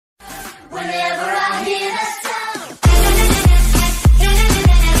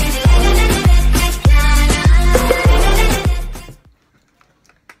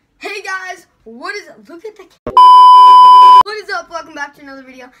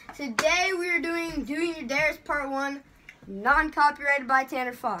video. Today we are doing Your Dares Part 1, non-copyrighted by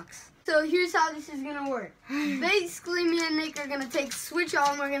Tanner Fox. So here's how this is gonna work. Basically, me and Nick are gonna switch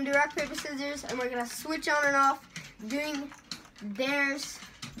on. We're gonna do rock, paper, scissors, and we're gonna switch on and off doing dares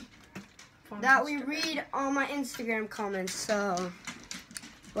that we read on my Instagram comments. So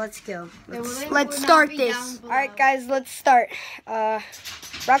let's go. Let's start this. All right, guys, let's start.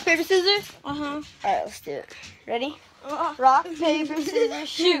 Rock, paper, scissors. All right, let's do it. Ready? Rock, paper, scissors,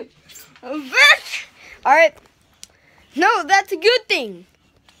 shoot. All right. No, that's a good thing.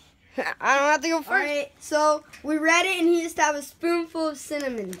 I don't have to go first. All right, so we read it, and he just have a spoonful of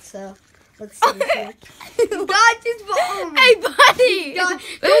cinnamon. So let's see. God, just hey, buddy. God,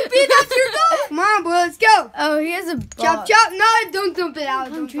 don't be that's your goal. Come on, boy, let's go. Oh, he has a ball. Chop, chop. No, don't dump it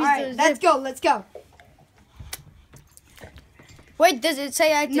out. All right, let's go. Let's go. Wait, does it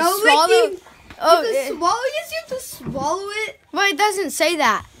say I have to swallow? Licking. Oh, you have to swallow? Yes, you have to swallow it. Well, it doesn't say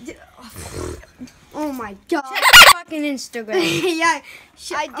that. Oh my God. Check fucking Instagram. Yeah,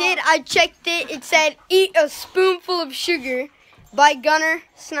 I did. I checked it. It said eat a spoonful of sugar by Gunner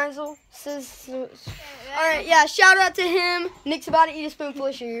Snizzle. All right, yeah. Shout out to him. Nick's about to eat a spoonful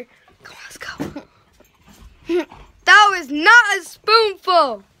of sugar. Come on, let's go. That was not a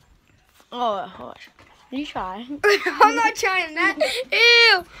spoonful. Oh gosh. You try. I'm not trying that.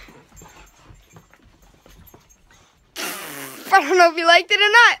 Ew. I don't know if you liked it or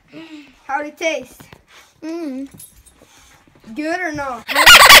not. How'd it taste? Good or no?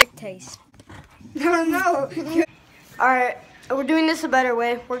 How'd it taste? No. Alright, we're doing this a better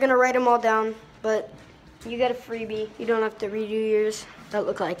way. We're gonna write them all down, but you get a freebie. You don't have to redo yours. That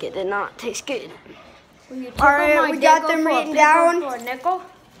looked like it did not taste good. Alright, we got them written down.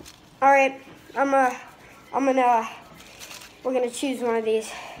 Alright, we're gonna choose one of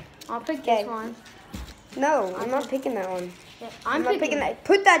these. I'll pick this one. No, I'm not picking that one. Yeah, I'm not picking that.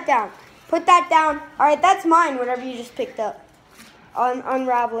 Put that down. Put that down. All right, that's mine, whatever you just picked up.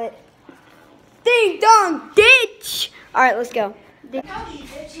 Unravel it. Ding dong ditch. All right, let's go. All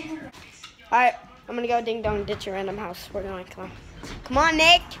right, I'm going to go ding dong ditch a random house. We're going to come on. Come on,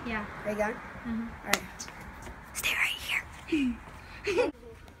 Nick. Yeah. There you go. All right. Stay right here.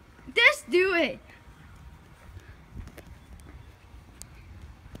 Just do it.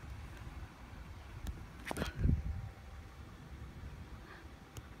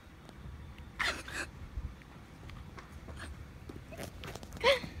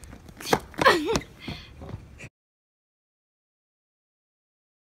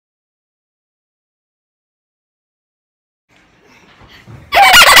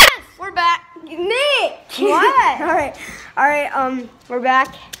 We're back. Nick! What? All right, we're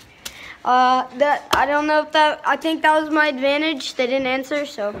back. I don't know if I think that was my advantage. They didn't answer,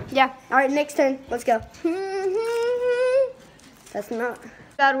 so yeah. All right, next turn. Let's go. That's not a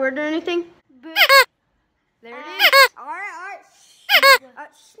bad word or anything. There it is. All right.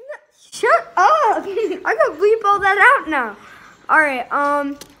 Shut up. I gotta bleep all that out now. All right,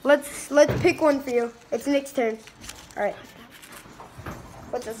 let's pick one for you. It's Nick's turn. All right.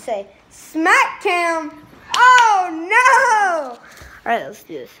 What's it say? Smack cam. Oh no! All right, let's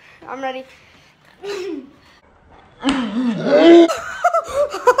do this. I'm ready.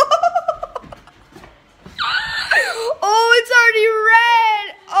 Oh, it's already red.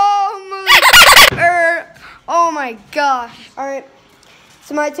 Oh my gosh. All right,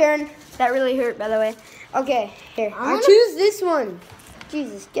 it's my turn. That really hurt, by the way. Okay, here. I choose this one.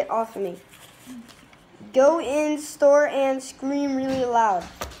 Jesus, get off of me. Go in store and scream really loud.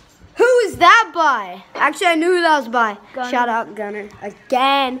 Who is that by? Actually, I knew who that was by. Gunner. Shout out Gunner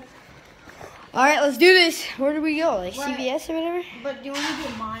again. All right, let's do this. Where do we go? Like CVS or whatever? But do you want to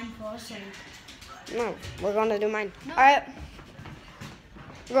do mine first? No, we're going to do mine. No. All right.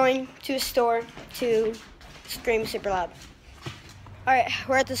 We're going to a store to scream super loud. All right,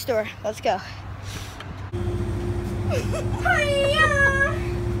 we're at the store. Let's go.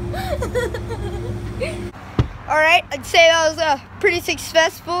 All right, I'd say that was pretty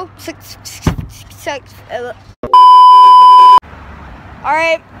successful. All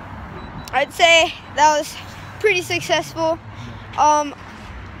right, I'd say that was pretty successful.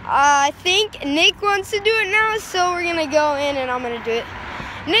 I think Nick wants to do it now, so we're gonna go in and I'm gonna do it.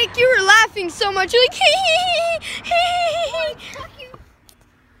 Nick, you were laughing so much, you're like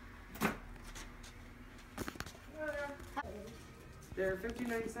They're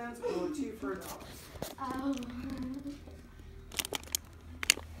 59 cents or 2 for $1. Oh.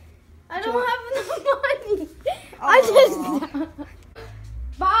 I don't have enough money. Oh. I just.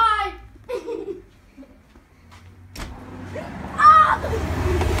 Bye.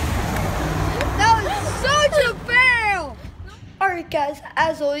 That was such a fail. All right, guys,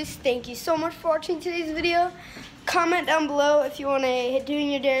 as always, thank you so much for watching today's video. Comment down below if you want to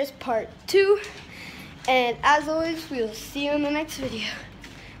Doing Your Dares Part 2. And as always, we will see you in the next video.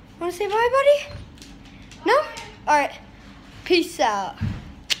 Want to say bye, buddy? No? Alright. Peace out.